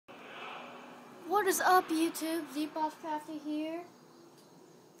What is up, YouTube? ZBossCrafty here.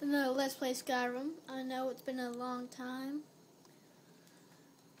 It's another Let's Play Skyrim. I know it's been a long time,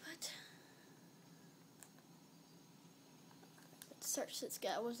 but let's search this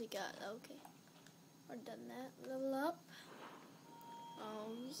guy. What's he got? Okay, we're done that. Level up.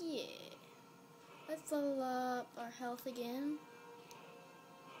 Oh yeah. Let's level up our health again.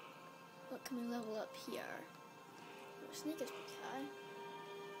 What can we level up here? Our sneak is pretty high.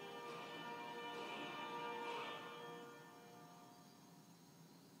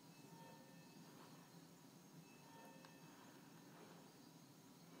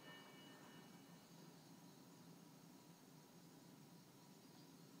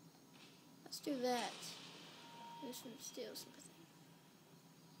 Let's do that. This one steals something.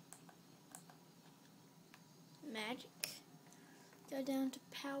 Magic. Go down to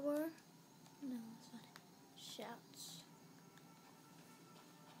power. No, that's not it. Shouts.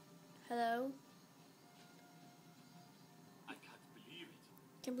 Hello? I can't believe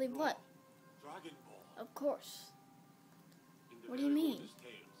it. Can't believe what? Dragon Ball. Of course. In the What do you very mean? oldest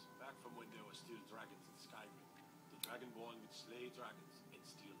tales, back from when there were still dragons in Skyrim, the Dragonborn would slay dragons and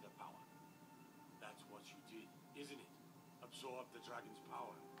steal their power. That's what you did, isn't it? Absorb the dragon's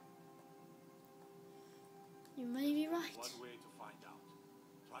power. You may be right. One way to find out.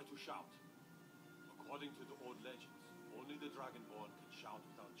 Try to shout. According to the old legends, only the Dragonborn can shout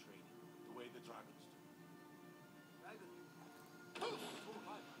without training, the way the dragons do. Dragon? Oh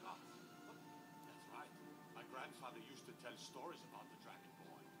my God. That's right. My grandfather used to tell stories about the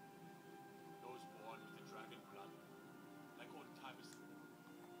Dragonborn. Those born with the dragon blood. Like old timers.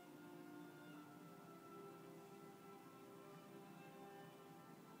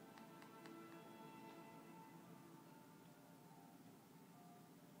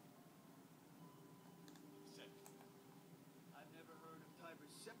 I've never heard of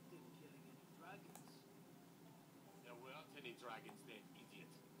Tiber's Septon killing any dragons. There weren't any dragons then, idiot.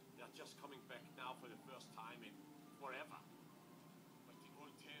 They're just coming back now for the first time in forever. But the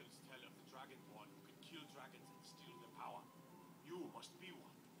old tales tell of the Dragonborn who could kill dragons and steal their power. You must be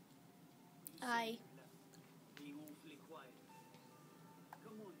one. I. Be awfully quiet.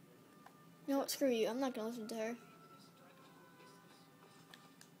 Come on. You know what? Screw you. I'm not gonna listen to her.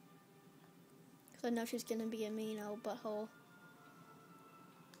 Because I know she's gonna be a mean old butthole.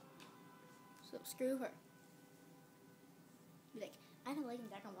 So screw her. Be like, I don't like him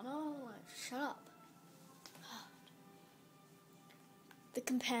back on one. Oh, shut up. The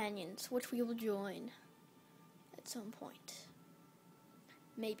companions, which we will join at some point.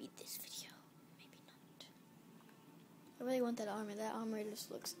 Maybe this video, maybe not. I really want that armor. That armor just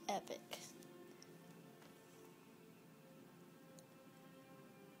looks epic.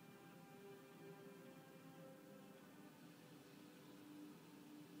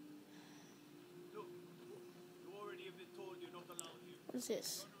 Look, you already have been told you're not allowed here. What is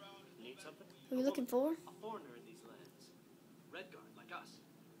this? Need something? What are you looking for? A foreigner in these lands. Redguard, like us.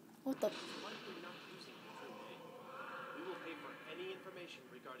 What the? Likely not using her true name. We will pay for any information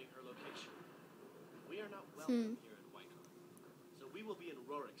regarding her location. We are not welcome here in Whitehall, so we will be in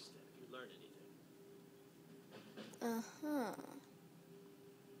Rorikstead if you learn anything. Uh-huh.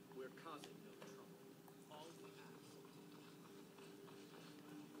 We're causing no trouble. All we ask.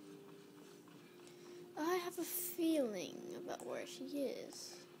 I have a feeling about where she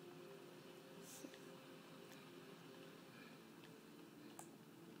is.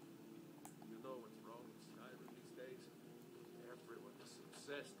 You know what's wrong with Skyrim these days? Everyone is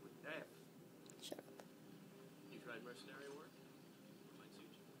obsessed with death. Shut up. You tried mercenary work? Might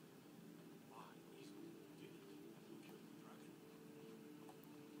suit you. Why is it did it to kill the dragon?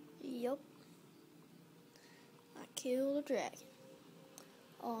 Yup. I killed a dragon.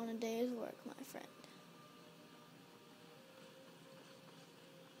 All in a day's work, my friend.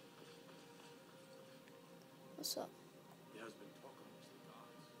 What's up? There has been talk amongst the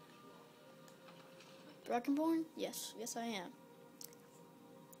gods. Dragonborn? Yes, yes I am.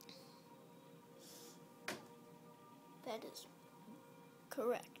 That is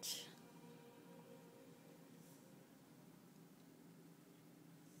correct.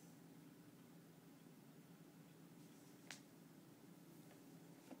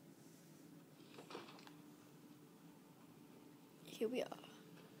 Here we are.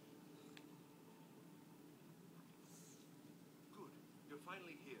 Good. You're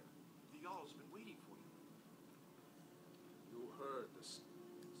finally here. The Jarl's been waiting for you. You heard this.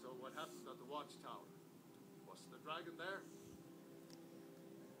 So what happened at the watchtower? Was the dragon there?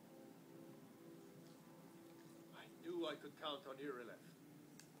 I knew I could count on Irileth.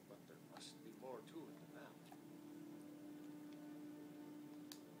 But there must be more to it than that.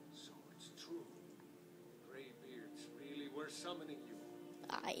 So it's true. summoning you.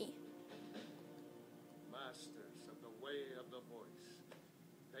 Aye. Masters of the way of the voice.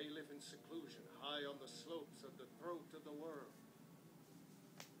 They live in seclusion, high on the slopes of the throat of the world.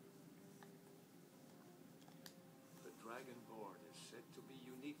 The Dragonborn is said to be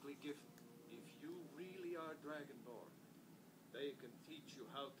uniquely gifted. If you really are Dragonborn, they can teach you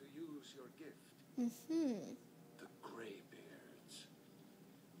how to use your gift. The Greybeards.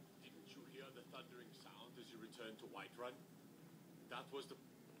 Didn't you hear the thundering sound as you returned to Whiterun? That was the...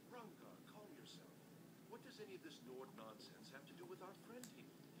 Rungar, calm yourself. What does any of this Nord nonsense have to do with our friend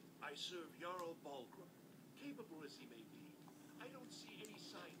here? I serve Jarl Balgrim. Capable as he may be, I don't see any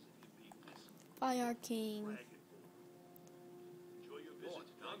signs of him being listened. By our king. Dragonborn. Enjoy your visit What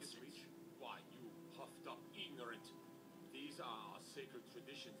to Dragon's nonsense? Reach. Why, you puffed up ignorant. These are our sacred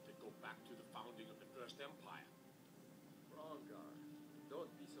traditions that go back to the founding of the First Empire. Rongar,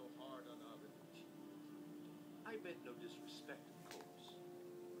 don't be so hard on Abernathy. I meant no disrespect, of course.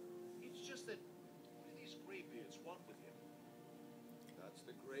 It's just that, what do these Greybeards want with him? That's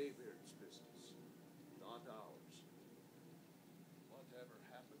the Greybeard's business, not ours. Whatever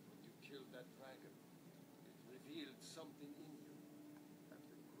happened when you killed that dragon, it revealed something in you, and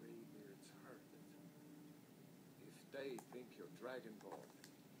the Greybeards heard it. If they think you're Dragonborn,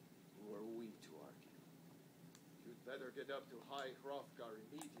 who are we to argue? You'd better get up to High Hrothgar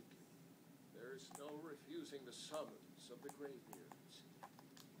immediately. There's no refusing the summons of the Greybeards.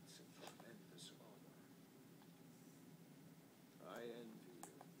 It's a tremendous honor. I envy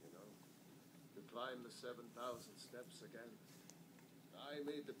you, you know. To climb the 7,000 steps again. I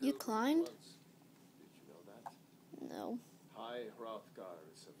made the You pilgrimage climbed? once. Did you know that? No. High Hrothgar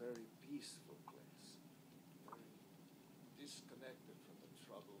is a very peaceful place. Very disconnected from the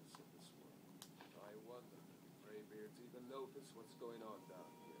troubles of this world. I wonder if the Greybeards even notice what's going on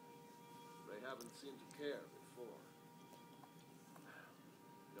down here. They haven't seemed to care before.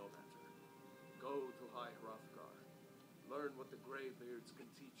 No matter. Go to High Hrothgar. Learn what the Greybeards can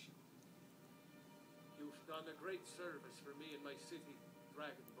teach you. You've done a great service for me in my city,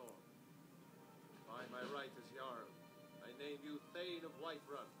 Dragonborn. By my right as Jarl, I name you Thane of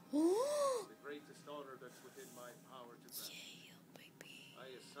Whiterun. The greatest honor that's within my power to grant. baby. I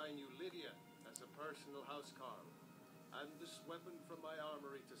assign you Lydia as a personal housecarl, and this weapon from my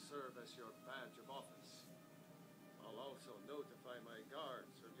armory to serve as your badge of office. I'll also notify my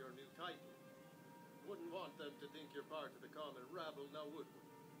guards of your new title. Wouldn't want them to think you're part of the common rabble, now would we?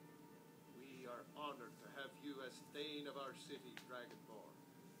 We are honored to have you as Thane of our city, Dragonborn.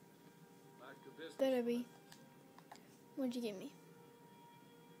 Back to business. Better be. What'd you give me?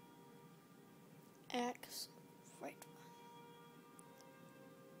 Axe. Right one.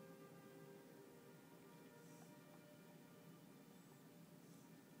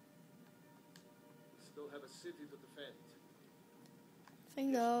 We still have a city to defend.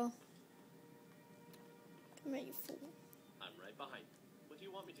 Fingo. Come here, you fool. I'm right behind you. What do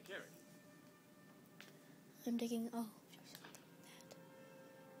you want me to carry? I'm taking. Oh,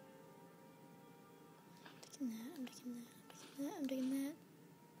 I'm taking that. I'm taking that. I'm taking that.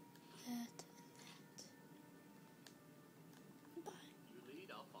 That and that. Bye. You lead,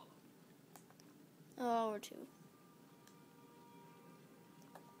 I'll follow. Oh, or two.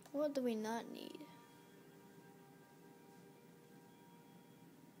 What do we not need?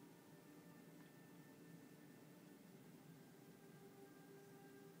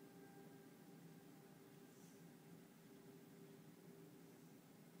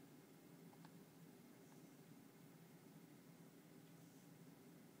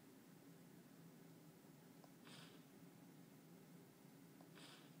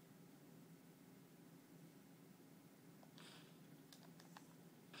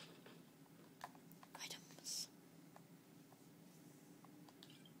 Items.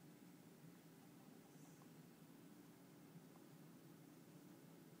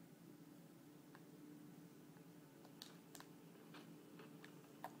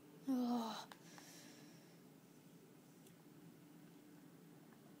 Oh.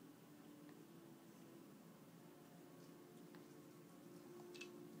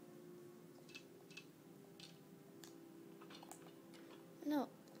 No.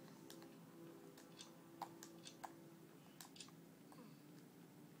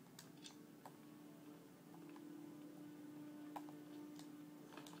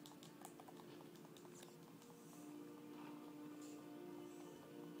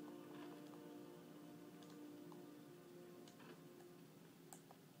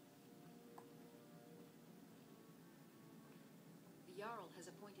 The Jarl has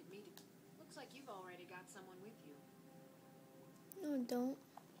appointed me to... Looks like you've already got someone with you. No, don't.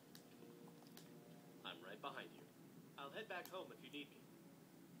 I'm right behind you. I'll I'll head back home if you need me.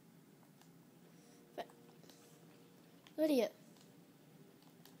 Lydia,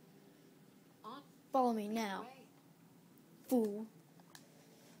 On follow me now, way. fool.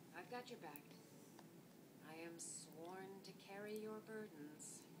 I've got your back. I am sworn to carry your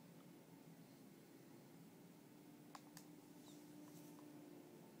burdens.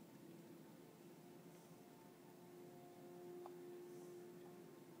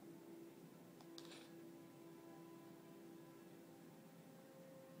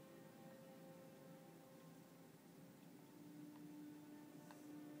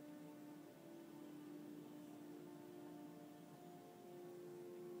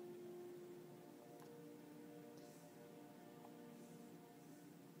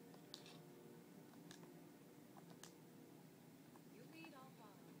 You lead, I'll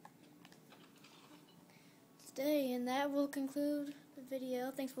follow. Stay, and that will conclude the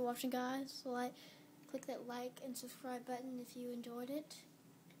video. Thanks for watching, guys. Click that like and subscribe button if you enjoyed it.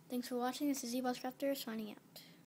 Thanks for watching. This is Crafter signing out.